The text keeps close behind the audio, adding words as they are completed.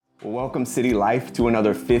Well, welcome City Life to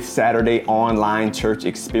another Fifth Saturday online church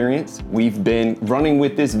experience. We've been running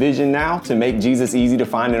with this vision now to make Jesus easy to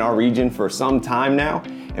find in our region for some time now.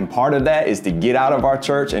 And part of that is to get out of our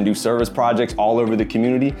church and do service projects all over the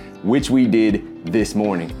community, which we did this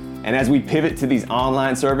morning. And as we pivot to these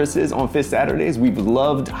online services on Fifth Saturdays, we've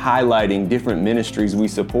loved highlighting different ministries we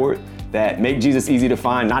support that make Jesus easy to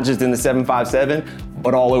find, not just in the 757,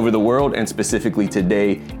 but all over the world, and specifically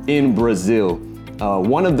today in Brazil.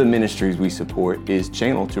 One of the ministries we support is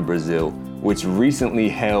Channel to Brazil, which recently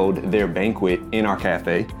held their banquet in our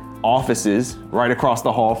cafe, offices right across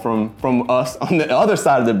the hall from us on the other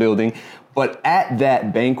side of the building. But at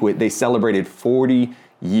that banquet, they celebrated 40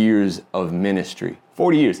 years of ministry.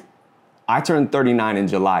 40 years. I turned 39 in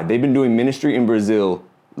July. They've been doing ministry in Brazil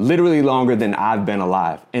literally longer than I've been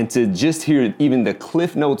alive. And to just hear even the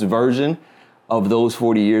Cliff Notes version of those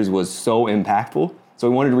 40 years was so impactful. So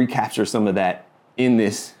we wanted to recapture some of that in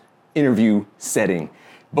this interview setting.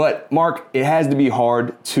 But Marc, it has to be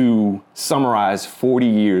hard to summarize 40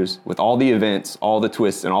 years with all the events, all the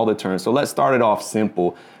twists and all the turns. So let's start it off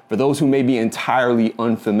simple. For those who may be entirely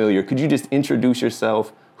unfamiliar, could you just introduce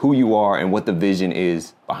yourself, who you are, and what the vision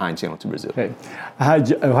is behind Channel to Brazil? Okay.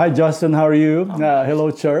 Hi, Justin. How are you?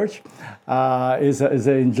 Hello, church. It's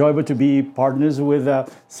enjoyable to be partners with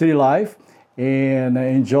City Life and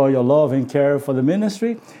enjoy your love and care for the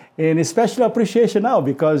ministry. And especially appreciation now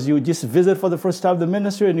because you just visited for the first time the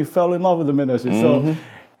ministry and you fell in love with the ministry.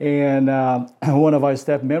 Mm-hmm. One of our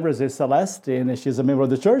staff members is Celeste, and she's a member of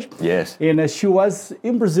the church. Yes. And she was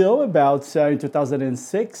in Brazil about in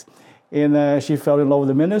 2006, and she fell in love with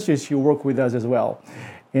the ministry. She worked with us as well.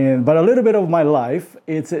 But a little bit of my life,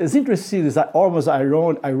 it's interesting. It's almost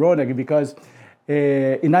ironic because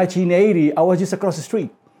in 1980, I was just across the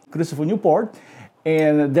street, Christopher Newport.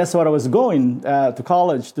 And that's what I was going to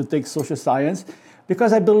college to take social science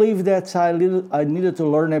because I believe that I needed to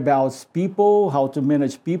learn about people, how to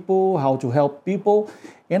manage people, how to help people.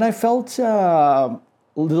 And I felt the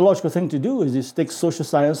logical thing to do is just take social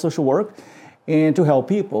science, social work, and to help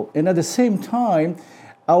people. And at the same time,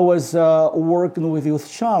 I was working with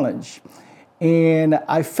Youth Challenge. And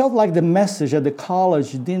I felt like the message at the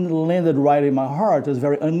college didn't land right in my heart. It was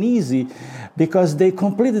very uneasy because they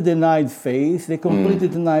completely denied faith. They completely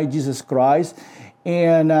denied Jesus Christ.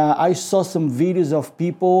 And I saw some videos of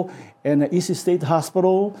people in East State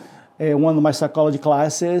Hospital, one of my psychology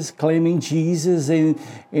classes, claiming Jesus.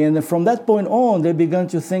 And from that point on, they began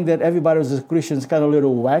to think that everybody was a Christian, kind of a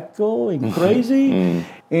little wacko and crazy.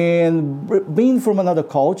 And being from another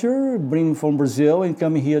culture, being from Brazil and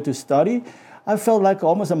coming here to study, I felt like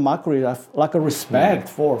almost a mockery, like a respect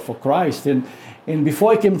for Christ. And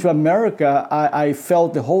before I came to America, I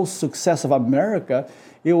felt the whole success of America,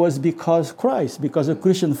 it was because Christ, because of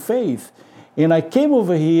Christian faith. And I came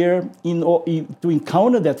over here to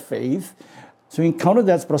encounter that faith, to encounter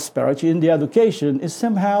that prosperity in the education. And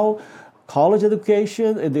somehow college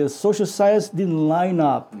education and the social science didn't line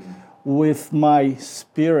up with my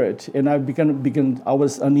spirit. And I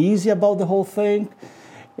was uneasy about the whole thing.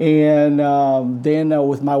 And then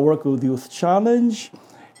with my work with Youth Challenge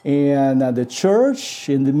and the church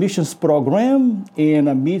and the missions program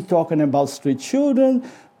and me talking about street children,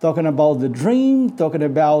 talking about the dream, talking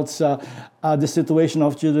about the situation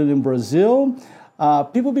of children in Brazil,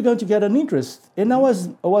 people began to get an interest. And it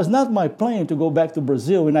was not my plan to go back to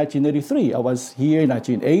Brazil in 1983. I was here in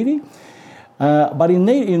 1980. But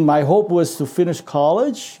in my hope was to finish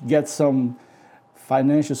college, get some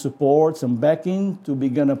financial support, some backing to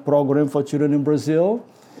begin a program for children in Brazil.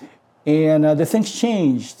 And the things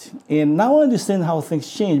changed. And now I understand how things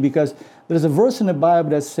changed because there's a verse in the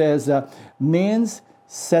Bible that says, man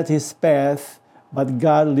set his path, but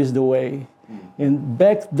God leads the way. And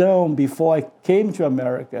back then, before I came to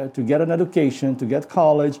America to get an education, to get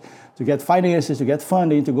college, to get finances, to get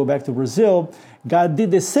funding, to go back to Brazil, God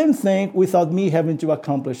did the same thing without me having to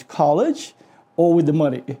accomplish college or with the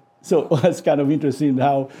money. So it's kind of interesting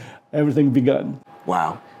how everything began.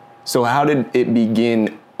 Wow. So how did it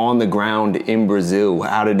begin on the ground in Brazil?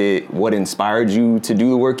 What inspired you to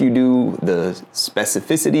do the work you do, the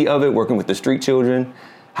specificity of it, working with the street children?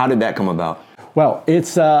 How did that come about? Well,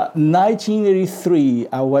 it's 1983.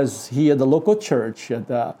 I was here at the local church at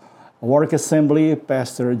the Warwick Assembly,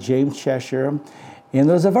 Pastor James Cheshire. And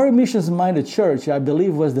there was a very missions-minded church. I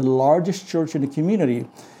believe was the largest church in the community.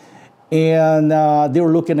 And they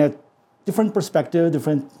were looking at different perspectives,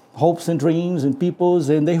 different hopes and dreams and peoples.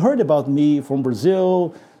 And they heard about me from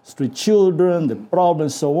Brazil, street children, the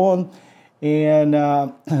problems, so on. And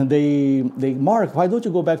they, Mark, why don't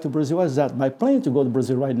you go back to Brazil? I said, my plan to go to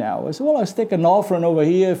Brazil right now. I said, well, let's take an offering over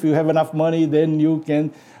here. If you have enough money, then you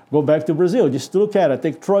can go back to Brazil just to look at it,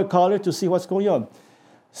 take Troy College to see what's going on.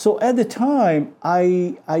 So at the time,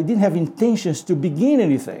 I didn't have intentions to begin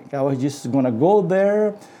anything. I was just going to go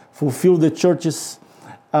there, fulfill the church's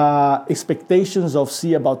expectations of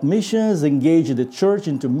see about missions, engage the church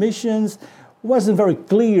into missions. It wasn't very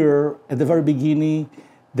clear at the very beginning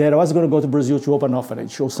that I was going to go to Brazil to open an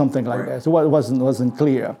orphanage or something like that. So it wasn't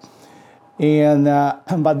clear. And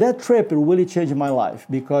but that trip, it really changed my life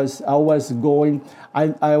because I was doing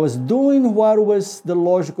what was the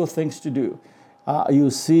logical things to do. You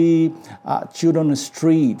see children on the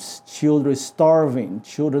streets, children starving,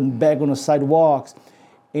 children begging on the sidewalks.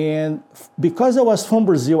 And because I was from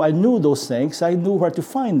Brazil, I knew those things. I knew where to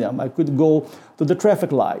find them. I could go to the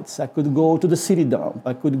traffic lights. I could go to the city dump.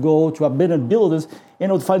 I could go to abandoned buildings and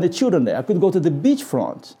I would find the children there. I could go to the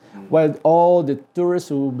beachfront where all the tourists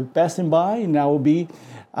will be passing by and I will be,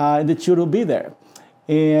 and the children will be there.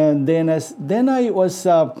 And then it was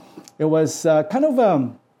kind of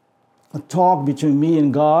a talk between me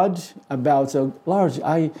and God about, Lord,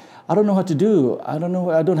 I don't know what to do. I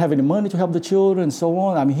don't have any money to help the children and so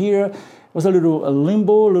on. I'm here. I was a little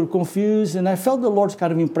limbo, a little confused, and I felt the Lord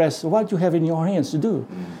kind of impressed. What do you have in your hands to do?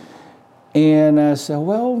 And I said,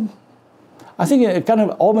 well, I think it kind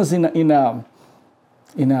of almost in a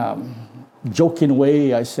joking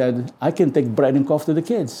way, I said, I can take bread and coffee to the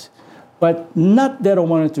kids. But not that I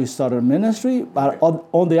wanted to start a ministry, but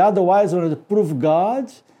on the otherwise, I wanted to prove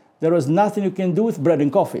God there was nothing you can do with bread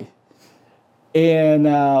and coffee. And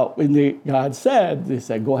when God said, they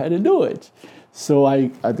said, go ahead and do it. So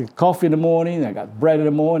I did coffee in the morning, I got bread in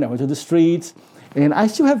the morning, I went to the streets, and I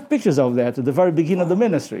still have pictures of that at the very beginning of the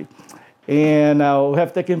ministry. And I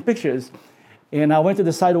have taken pictures. And I went to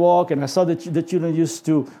the sidewalk, and I saw the children used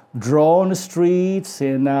to draw on the streets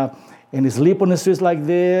and sleep on the streets like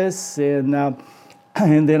this. And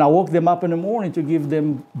then I woke them up in the morning to give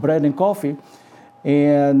them bread and coffee.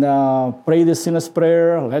 And pray the sinner's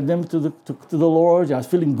prayer, led them to the Lord. I was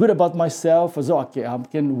feeling good about myself. I was okay, I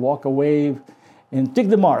can walk away and take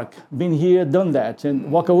the mark. Been here, done that,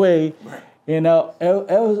 and walk away. Right. And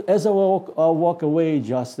as I walk away,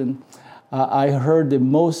 Justin, I heard the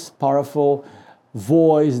most powerful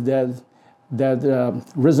voice that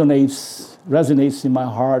resonates in my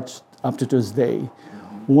heart up to this day.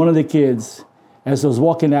 One of the kids, as I was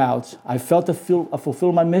walking out, I felt I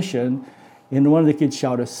fulfilled my mission. And one of the kids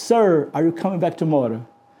shouted, "Sir, are you coming back tomorrow?"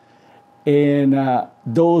 And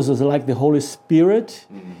those was like the Holy Spirit,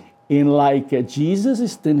 and like Jesus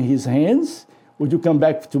is in his hands. Would you come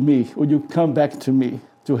back to me? Would you come back to me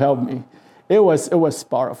to help me? It was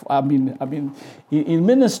powerful. I mean, in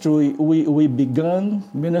ministry, we began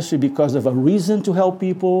ministry because of a reason to help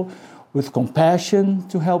people, with compassion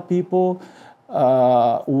to help people,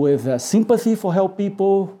 with sympathy for help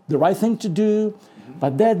people, the right thing to do.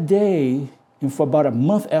 But that day, and for about a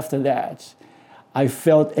month after that, I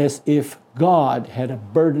felt as if God had a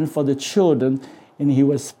burden for the children, and he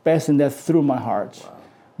was passing that through my heart. Wow.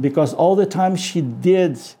 Because all the time she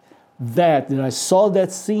did that, and I saw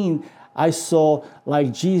that scene, I saw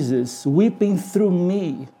like Jesus weeping through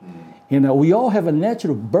me. You know, we all have a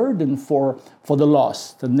natural burden for the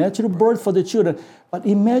lost, a natural burden for the children. But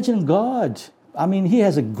imagine God. I mean, he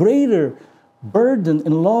has a greater burden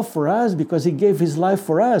and love for us because he gave his life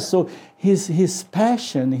for us. So his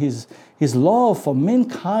passion, his love for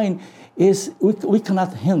mankind is we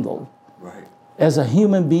cannot handle. Right. As a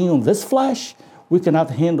human being on this flesh, we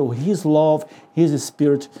cannot handle his love, his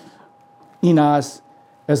spirit in us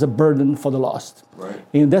as a burden for the lost. Right.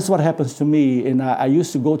 And that's what happens to me. And I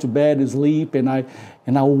used to go to bed and sleep, and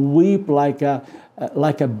I weep like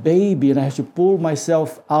a baby, and I have to pull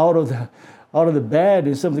myself out of the bed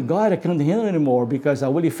and something. God, I can't handle anymore, because I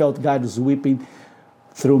really felt God was weeping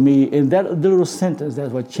through me. And that little sentence,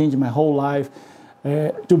 that's what changed my whole life.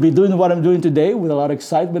 To be doing what I'm doing today with a lot of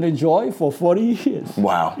excitement and joy for 40 years.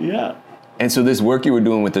 Wow. Yeah. And so this work you were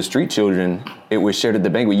doing with the street children, it was shared at the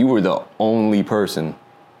banquet. You were the only person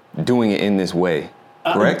doing it in this way,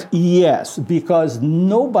 correct? Yes, because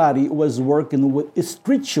nobody was working with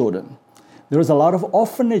street children. There was a lot of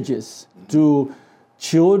orphanages to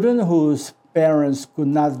children whose parents could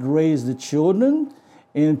not raise the children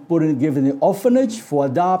and given the orphanage for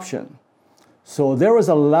adoption. So there was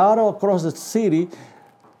a lot across the city,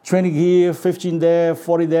 20 here, 15 there,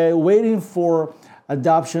 40 there, waiting for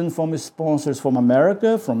adoption from sponsors from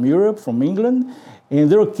America, from Europe, from England. And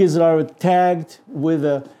there were kids that are tagged with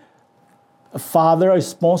a father, a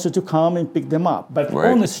sponsor to come and pick them up. But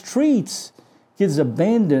on the streets, kids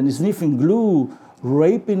abandoned, sniffing glue,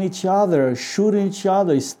 raping each other, shooting each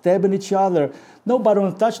other, stabbing each other. Nobody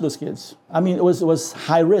wanted to touch those kids. I mean, it was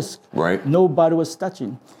high risk. Right. Nobody was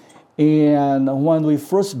touching. And when we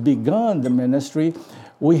first began the ministry,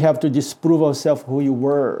 we have to disprove ourselves who you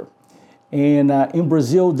were. And in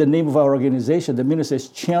Brazil, the name of our organization, the ministry is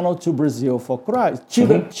Channel to Brazil for Christ,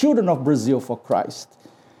 Children of Brazil for Christ.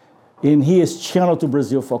 And he is Channel to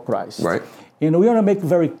Brazil for Christ. Right. And we want to make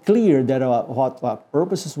very clear that what our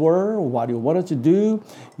purposes were, what you wanted to do.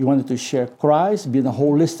 You wanted to share Christ, be in a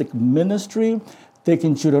holistic ministry,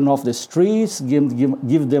 taking children off the streets,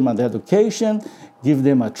 give them an education, give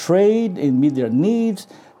them a trade, and meet their needs.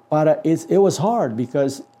 But it was hard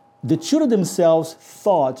because the children themselves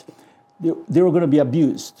thought they were going to be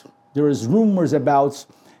abused. There was rumors about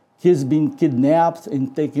kids being kidnapped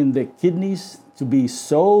and taking their kidneys to be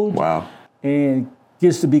sold. Wow. And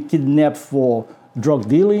kids to be kidnapped for drug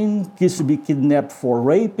dealing, kids to be kidnapped for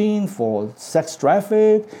raping, for sex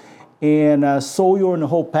traffic. And so you're in the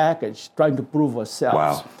whole package trying to prove ourselves.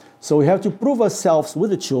 Wow. So we have to prove ourselves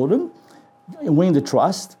with the children and win the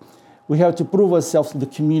trust. We have to prove ourselves to the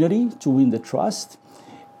community to win the trust.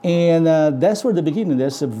 And that's where the beginning.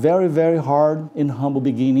 That's a very, very hard and humble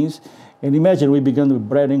beginnings. And imagine we began with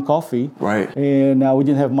bread and coffee. Right. And we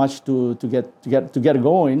didn't have much to get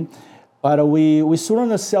going. But we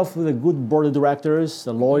surrounded ourselves with a good board of directors,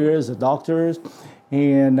 the lawyers, the doctors.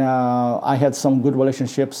 And I had some good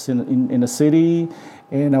relationships in the city.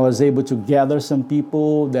 And I was able to gather some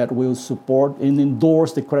people that will support and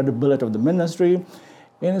endorse the credibility of the ministry.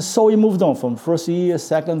 And so we moved on from first year,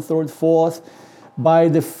 second, third, fourth. By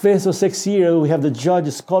the fifth or sixth year, we have the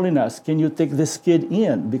judges calling us, can you take this kid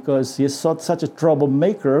in? Because he's such a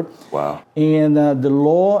troublemaker. Wow. And the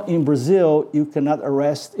law in Brazil, you cannot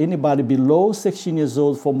arrest anybody below 16 years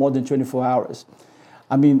old for more than 24 hours.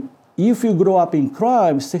 I mean, if you grow up in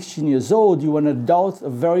crime, 16 years old, you're an adult, a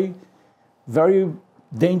very, very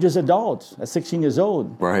dangerous adult at 16 years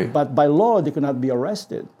old. Right. But by law, they cannot be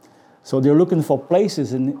arrested. So they're looking for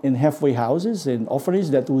places in halfway houses and orphanages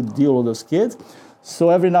that would deal with those kids. So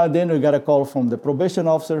every now and then we got a call from the probation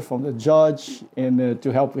officer, from the judge, and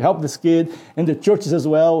to help this kid, and the churches as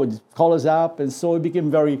well would call us up. And so it became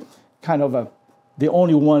very kind of the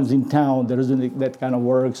only ones in town that are doing that kind of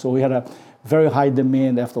work. So we had a very high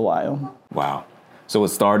demand after a while. Wow. So it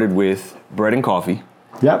started with bread and coffee.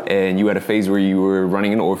 Yep. And you had a phase where you were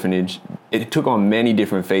running an orphanage. It took on many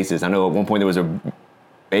different faces. I know at one point there was a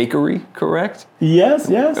bakery, correct? Yes.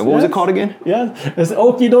 And what was it called again? Yeah, it's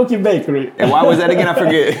Okie Dokie Bakery. And why was that again? I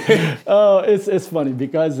forget. It's funny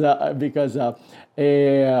because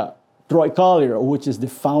Troy Collier, which is the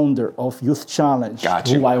founder of Youth Challenge,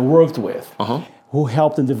 Gotcha. who I worked with, who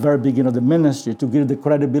helped in the very beginning of the ministry to give the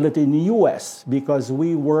credibility in the U.S. because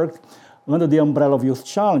we worked under the umbrella of Youth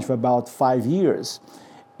Challenge for about 5 years.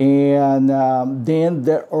 And then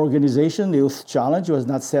the organization, the Youth Challenge, was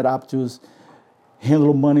not set up to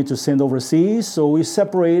handle money to send overseas. So we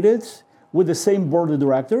separated with the same board of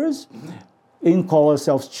directors and call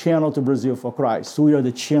ourselves Channel to Brazil for Christ. So we are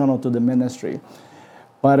the channel to the ministry.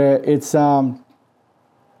 But it's the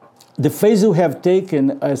phase we have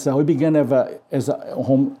taken as we began as a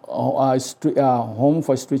home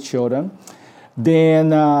for street children.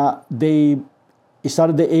 Then they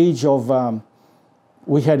started the age of,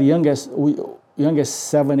 we had youngest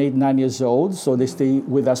 7, 8, 9 years old. So they stayed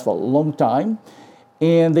with us for a long time.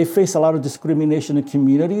 And they face a lot of discrimination in the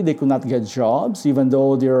community. They could not get jobs, even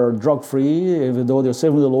though they're drug-free, even though they're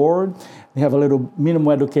serving the Lord. They have a little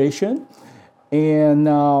minimum education. And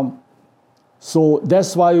so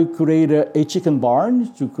that's why we created a chicken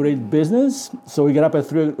barn to create business. So we get up at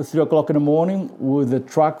 3 o'clock in the morning with a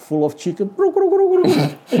truck full of chicken.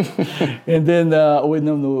 And then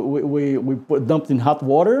we dumped in hot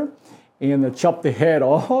water and chopped the head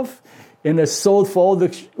off. And it's sold for all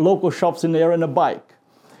the local shops in there in a bike.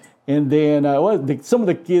 And then some of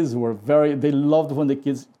the kids they loved when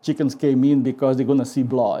the chickens came in because they're going to see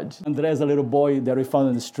blood. Andres, a little boy that we found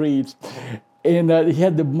in the streets, and he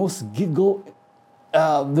had the most giggle,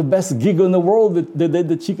 the best giggle in the world.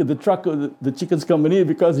 The chickens coming in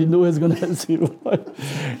because he knew he was going to see blood.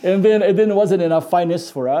 And then it wasn't enough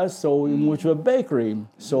finance for us, so we moved to a bakery.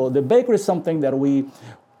 So the bakery is something that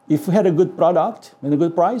if we had a good product and a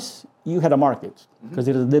good price, you had a market because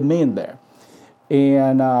there's a demand there.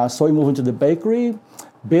 And so we moved into the bakery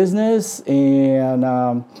business,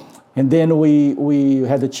 and then we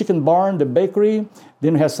had the chicken barn, the bakery,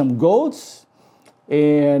 then we had some goats,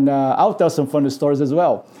 and I'll tell some funny stories as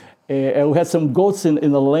well. And we had some goats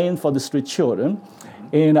in the lane for the street children,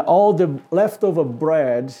 and all the leftover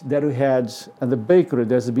bread that we had at the bakery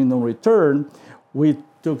that's been no return, we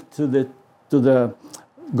took to the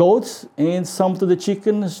goats and some to the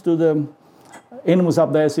chickens, to the animals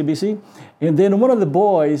up there at CBC. And then one of the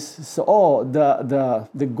boys said, oh,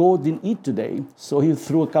 the goat didn't eat today, so he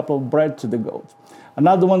threw a couple of bread to the goat.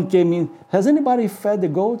 Another one came in, has anybody fed the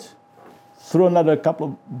goat? Threw another couple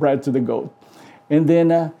of bread to the goat. And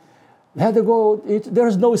then had the goat eat.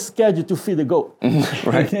 There's no schedule to feed the goat.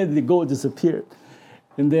 Right. And then the goat disappeared.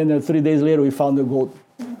 And then 3 days later, we found the goat.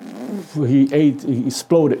 He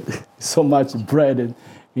exploded so much bread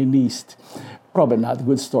and yeast. Probably not a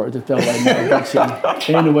good story to tell right now. But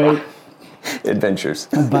anyway. Adventures.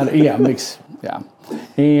 But yeah, mix. Yeah.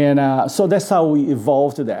 And so that's how we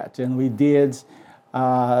evolved to that. And we did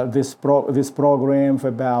this program for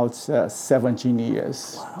about 17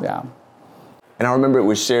 years. Wow. Yeah. And I remember it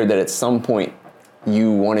was shared that at some point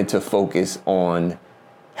you wanted to focus on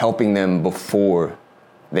helping them before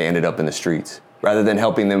they ended up in the streets, rather than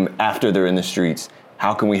helping them after they're in the streets.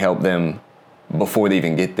 How can we help them before they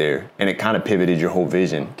even get there? And it kind of pivoted your whole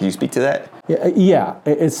vision. Can you speak to that? Yeah.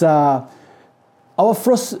 It's our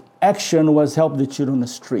first action was help the children on the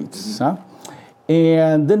streets. Mm-hmm.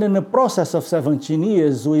 And then in the process of 17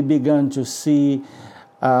 years, we began to see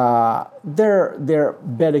their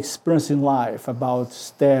bad experience in life about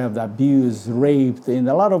stabbed, abused, raped, and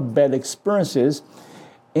a lot of bad experiences.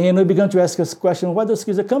 And we began to ask us questions, where those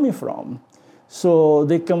kids are coming from. So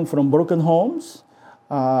they come from broken homes,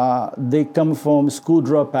 they come from school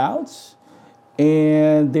dropouts,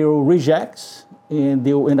 and they were rejects, and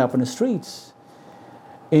they will end up in the streets.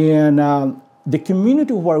 And the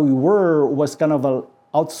community where we were was kind of a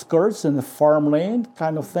outskirts and the farmland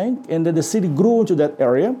kind of thing. And then the city grew into that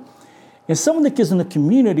area. And some of the kids in the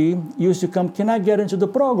community used to come, can I get into the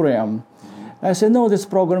program? I said, no, this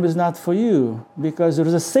program is not for you because there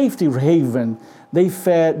is a safety haven. They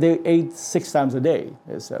ate 6 times a day.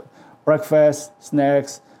 It's breakfast,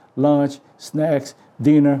 snacks, lunch, snacks,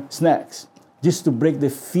 dinner, snacks, just to break the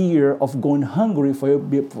fear of going hungry for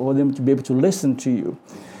them to be able to listen to you.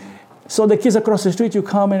 So the kids across the street, you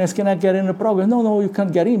come and ask, can I get in the program? No, you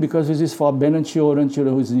can't get in because this is for abandoned children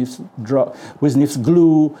who sniffs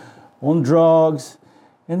glue, on drugs.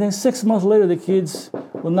 And then 6 months later, the kids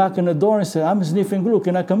will knock on the door and say, I'm sniffing glue,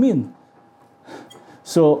 can I come in?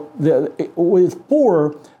 So with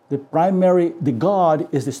poor, the God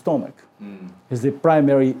is the stomach, is the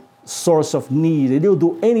primary source of need. They'll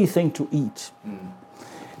do anything to eat.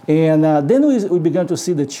 And then we began to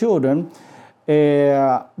see the children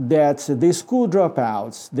that they school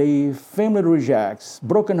dropouts, they family rejects,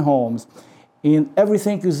 broken homes, and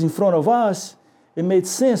everything is in front of us. It made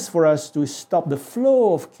sense for us to stop the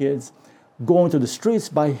flow of kids going to the streets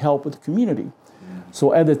by help with the community.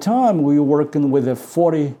 So at the time, we were working with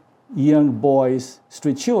 40 young boys,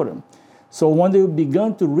 street children. So when they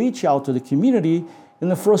began to reach out to the community, in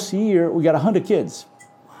the first year, we got 100 kids.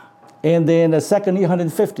 And then the second year,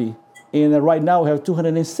 150. And right now, we have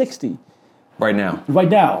 260. Right now? Right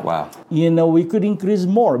now. Wow. We could increase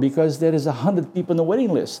more because there is 100 people on the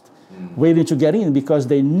waiting list waiting to get in because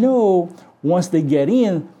they know once they get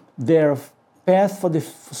in, their path for the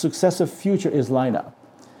successful future is lined up.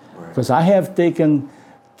 Because I have taken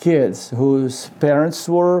kids whose parents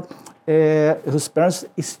are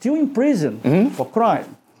still in prison for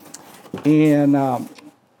crime. And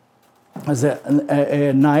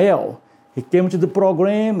Nael, he came to the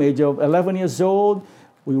program, age of 11 years old.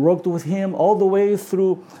 We worked with him all the way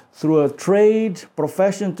through a trade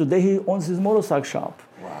profession. Today he owns his motorcycle shop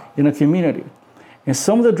in a community. And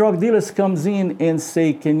some of the drug dealers comes in and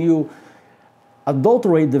say, can you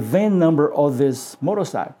adulterate the VIN number of this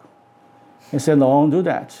motorcycle? He said, no, I won't do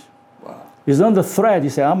that. Wow. He's under threat. He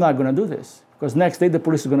said, I'm not going to do this. Because next day the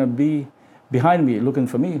police are going to be behind me looking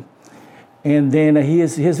for me. And then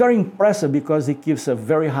he's very impressive because he keeps a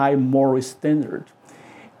very high moral standard.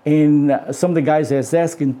 And some of the guys has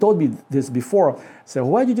asked and told me this before. Said,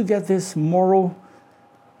 why did you get this moral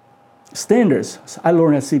standards? So I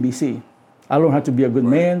learned at CBC. I learned how to be a good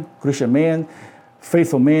man, Christian man,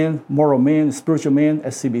 faithful man, moral man, spiritual man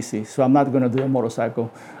at CBC. So I'm not going to do a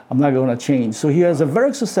motorcycle. I'm not going to change. So he has a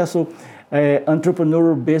very successful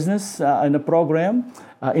entrepreneurial business in the program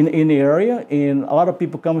in the area. And a lot of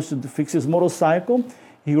people come to fix his motorcycle.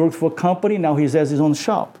 He works for a company. Now he has his own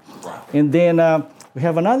shop. Wow. And then we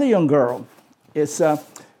have another young girl. This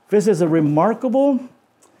is a remarkable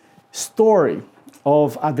story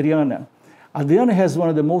of Adriana. Adriana has one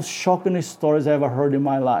of the most shocking stories I ever heard in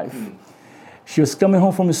my life. She was coming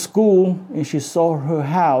home from school and she saw her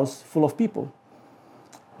house full of people.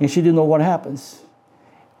 And she didn't know what happens.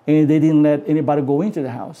 And they didn't let anybody go into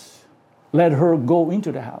the house. Let her go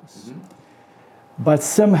into the house. But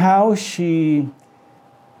somehow she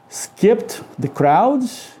skipped the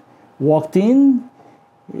crowds, walked in.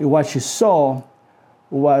 What she saw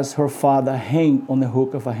was her father hanged on the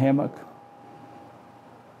hook of a hammock.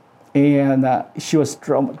 And she was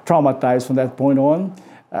traumatized from that point on.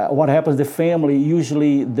 What happens, the family,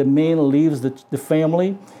 usually the man leaves the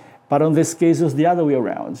family, but in this case, it was the other way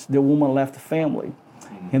around. The woman left the family.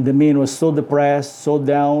 And the man was so depressed, so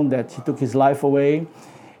down, that he took his life away.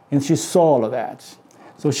 And she saw all of that.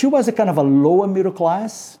 So she was a kind of a lower middle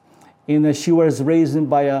class, and she was raised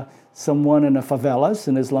by someone in the favelas,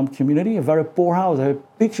 in the Islam community, a very poor house. I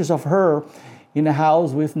have pictures of her in a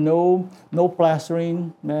house with no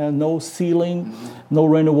plastering, no ceiling, no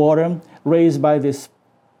running water, raised by this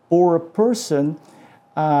poor person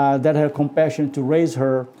that had compassion to raise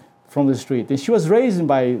her from the street. And she was raised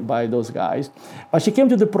by those guys. But she came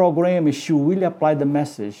to the program and she really applied the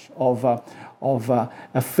message of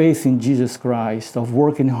a faith in Jesus Christ, of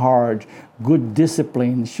working hard, good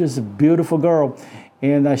discipline. She was a beautiful girl.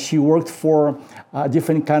 And she worked for a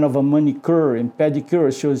different kind of a manicure and pedicure.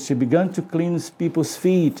 She began to clean people's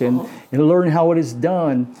feet and learn how it is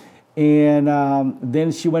done. And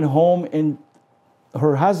then she went home, and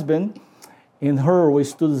her husband and her were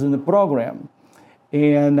students in the program.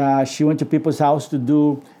 And she went to people's house to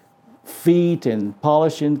do feet and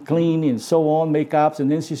polishing, cleaning, and so on, makeups. And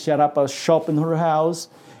then she set up a shop in her house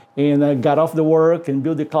and got off the work and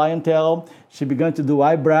built the clientele. She began to do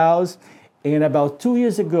eyebrows. And about 2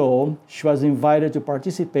 years ago, she was invited to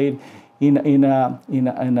participate in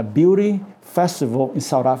a beauty festival in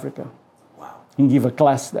South Africa. Wow. And give a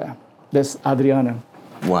class there. That's Adriana.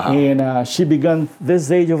 Wow. And she began this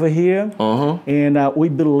age over here. And we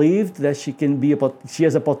believed that she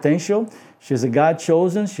has a potential. She's a God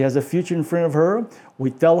chosen. She has a future in front of her. We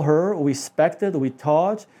tell her, we expected, we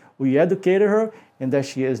taught, we educated her, and that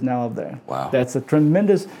she is now there. Wow. That's a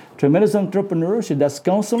tremendous entrepreneur. She does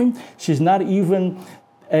counseling. She's not even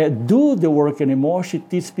do the work anymore. She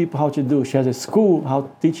teaches people how to do. She has a school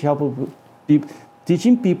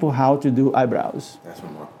teaching people how to do eyebrows. That's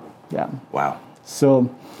remarkable. Yeah. Wow. So,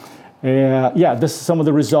 this is some of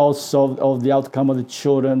the results of the outcome of the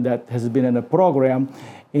children that has been in the program.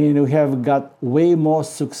 And we have got way more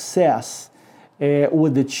success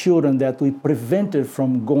with the children that we prevented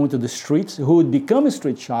from going to the streets, who would become a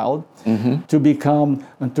street child, to become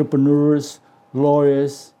entrepreneurs,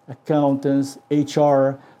 lawyers, accountants,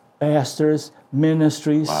 HR, pastors,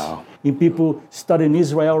 ministries. Wow. And people study in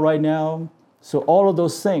Israel right now. So all of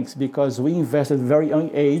those things, because we invested at a very young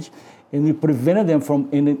age, and we prevented them from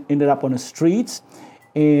ended up on the streets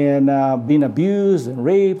and being abused and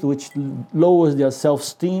raped, which lowers their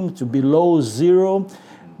self-esteem to below zero.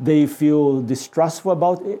 They feel distrustful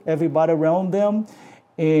about everybody around them,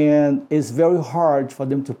 and it's very hard for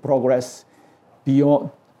them to progress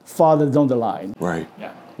farther down the line. Right.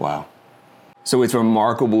 Yeah. Wow. So it's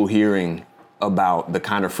remarkable hearing about the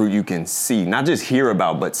kind of fruit you can see, not just hear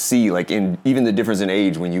about, but see, like in even the difference in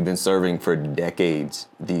age when you've been serving for decades,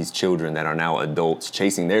 these children that are now adults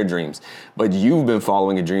chasing their dreams. But you've been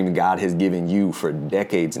following a dream God has given you for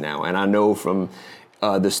decades now. And I know from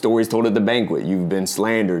the stories told at the banquet, you've been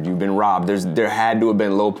slandered, you've been robbed. There had to have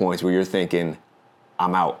been low points where you're thinking,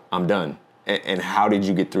 I'm out, I'm done. And how did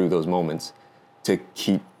you get through those moments to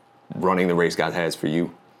keep running the race God has for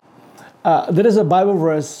you? There is a Bible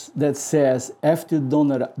verse that says, after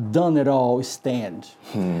done it all, stand.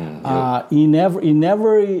 In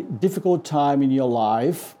every difficult time in your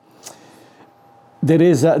life, there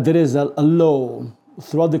is a low.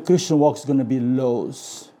 Throughout the Christian walk, it's going to be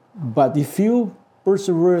lows. But if you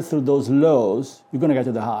persevere through those lows, you're going to get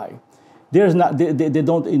to the high. They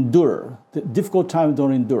don't endure. The difficult times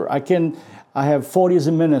don't endure. I have 40 years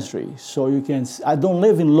in ministry, so I don't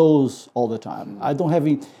live in lows all the time. I don't have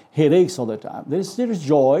headaches all the time. There is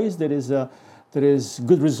joys, there is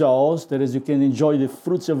good results, you can enjoy the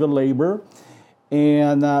fruits of your labor,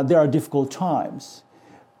 and there are difficult times.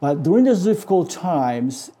 But during those difficult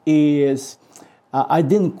times I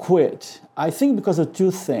didn't quit. I think because of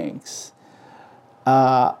two things.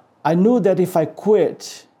 I knew that if I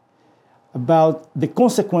quit, about the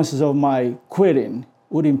consequences of my quitting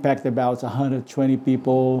would impact about 120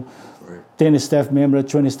 people, right. 10 staff members,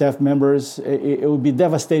 20 staff members. It would be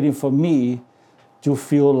devastating for me to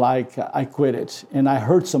feel like I quit it, and I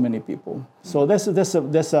hurt so many people. So that's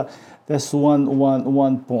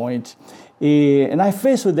one point. And I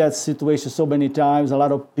faced with that situation so many times. A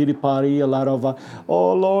lot of pity party, a lot of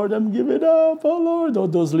oh Lord, I'm giving up. Oh Lord, all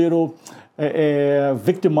those little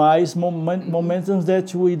victimized momentums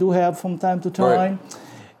that we do have from time to time. Right.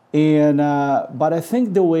 And but I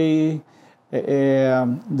think the way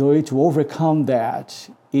to overcome that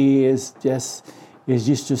is just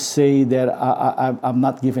to say that I'm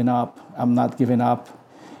not giving up. I'm not giving up,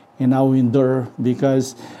 and I will endure,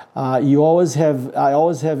 because I always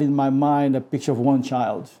have in my mind a picture of one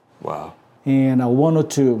child. Wow. And one or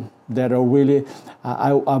two that are really,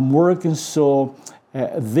 I'm working so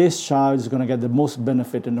this child is going to get the most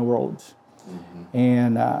benefit in the world.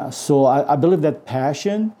 And so I believe that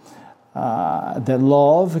passion, that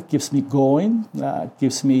love keeps me going,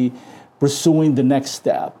 keeps me pursuing the next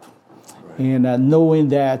step. Right. And knowing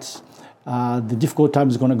that the difficult time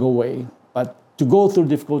is going to go away. But to go through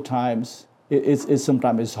difficult times, it's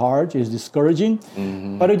sometimes it's hard, it's discouraging.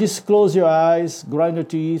 But you just close your eyes, grind your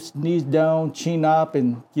teeth, knees down, chin up,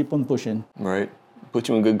 and keep on pushing. Right. Put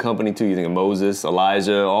you in good company too. You think of Moses,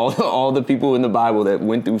 Elijah, all the people in the Bible that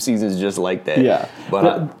went through seasons just like that. Yeah.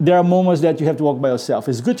 But there are moments that you have to walk by yourself.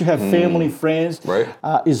 It's good to have family, friends. Right.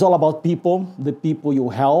 It's all about people, the people you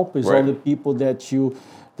help. It's Right. all the people that you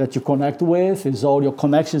connect with. It's all your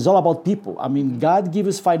connections. It's all about people. I mean, God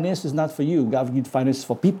gives finances not for you. God gives finances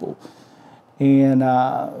for people. And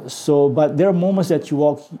but there are moments that you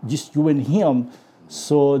walk just you and Him,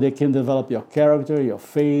 so they can develop your character, your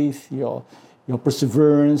faith, your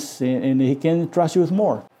perseverance, and He can trust you with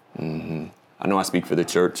more. I know I speak for the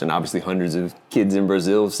church and obviously hundreds of kids in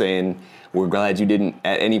Brazil saying, we're glad you didn't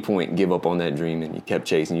at any point give up on that dream and you kept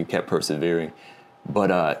chasing, you kept persevering.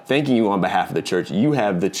 But thanking you on behalf of the church, you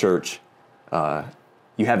have the church,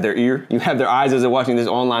 you have their ear, you have their eyes as they're watching this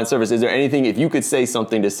online service. Is there anything, if you could say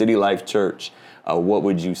something to City Life Church, what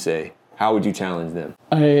would you say? How would you challenge them?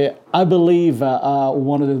 I believe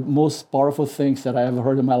one of the most powerful things that I ever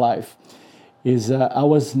heard in my life is I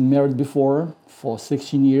was married before for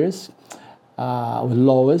 16 years with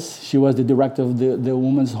Lois. She was the director of the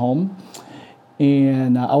women's home.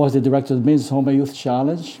 And I was the director of the men's home and youth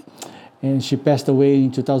challenge. And she passed away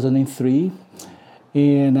in 2003.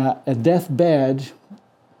 And at deathbed,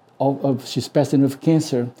 she's passing with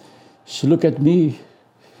cancer. She looked at me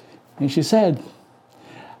and she said,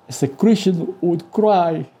 as a Christian would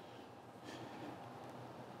cry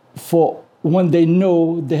for when they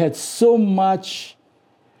know they had so much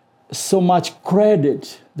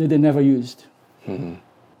credit that they never used.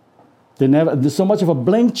 There's so much of a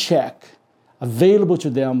blank check available to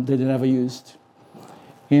them that they never used.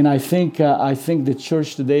 And I think the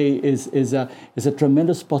church today is a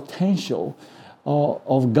tremendous potential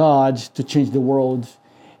of God to change the world,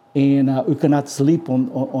 and we cannot sleep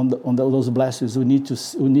on those blessings. We need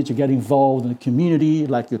to get involved in the community,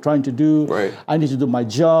 like you're trying to do. Right. I need to do my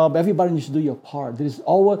job. Everybody needs to do your part. There is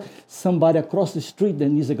always somebody across the street that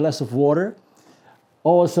needs a glass of water,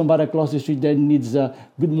 or somebody across the street that needs a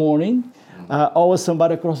good morning. Always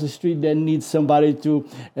somebody across the street that needs somebody to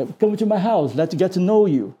come to my house, let you get to know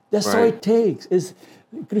you. That's all it takes.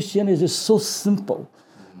 Christianity is just so simple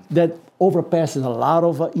that overpasses a lot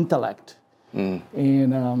of intellect.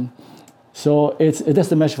 And so that's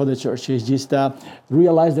the message for the church. Is just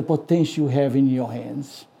realize the potential you have in your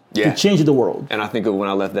hands to change the world. And I think of when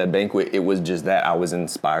I left that banquet, it was just that. I was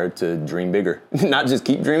inspired to dream bigger. Not just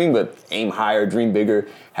keep dreaming, but aim higher, dream bigger,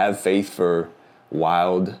 have faith for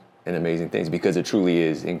wild and amazing things, because it truly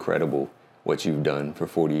is incredible what you've done for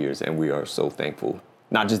 40 years. And we are so thankful.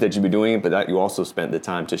 Not just that you've been doing it, but that you also spent the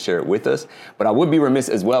time to share it with us. But I would be remiss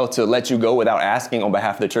as well to let you go without asking on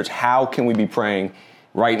behalf of the church, how can we be praying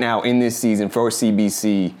right now in this season for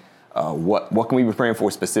CBC? What can we be praying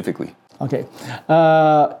for specifically? Okay.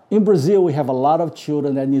 In Brazil, we have a lot of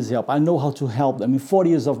children that needs help. I know how to help them. In 40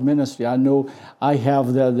 years of ministry, I know I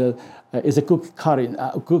have it's a cook cutting.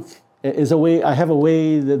 Cook is a way. I have a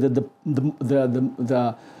way.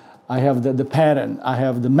 I have the pattern. I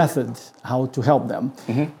have the method how to help them.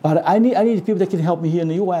 But I need people that can help me here in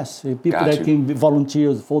the U.S. People that can volunteer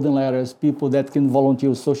with folding letters. People that can volunteer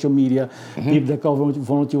with social media. People that can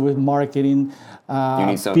volunteer with marketing. You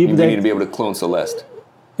need some. You need to be able to clone Celeste.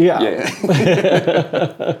 Yeah.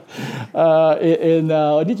 And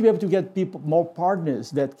I need to be able to get more partners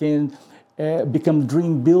that can become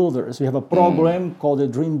dream builders. We have a program called the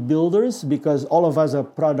Dream Builders, because all of us are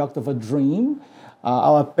product of a dream.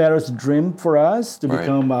 Our parents dreamed for us to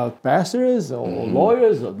become pastors or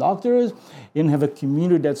lawyers or doctors, and have a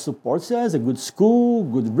community that supports us, a good school,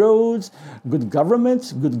 good roads, good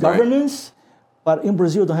government, good governance. But in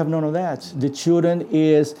Brazil, don't have none of that. The children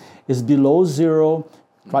is below zero,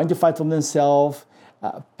 trying to fight for themselves.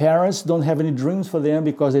 Parents don't have any dreams for them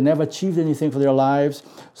because they never achieved anything for their lives.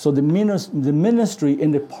 So the ministry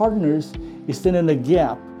and the partners is standing in the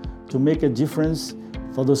gap to make a difference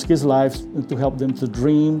for those kids' lives, and to help them to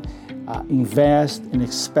dream, invest, and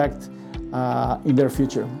expect in their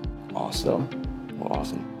future. Awesome. Well,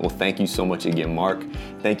 awesome. Well, thank you so much again, Mark.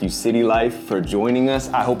 Thank you, City Life, for joining us.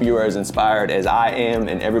 I hope you are as inspired as I am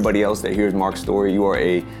and everybody else that hears Mark's story. You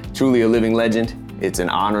are truly a living legend. It's an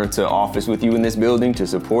honor to office with you in this building, to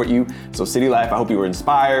support you. So City Life, I hope you were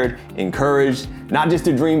inspired, encouraged, not just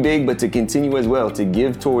to dream big, but to continue as well, to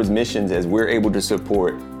give towards missions as we're able to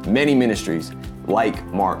support many ministries like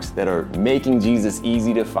Marques that are making Jesus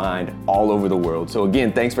easy to find all over the world. So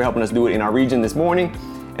again, thanks for helping us do it in our region this morning.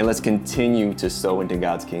 And let's continue to sow into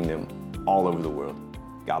God's kingdom all over the world.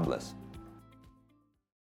 God bless.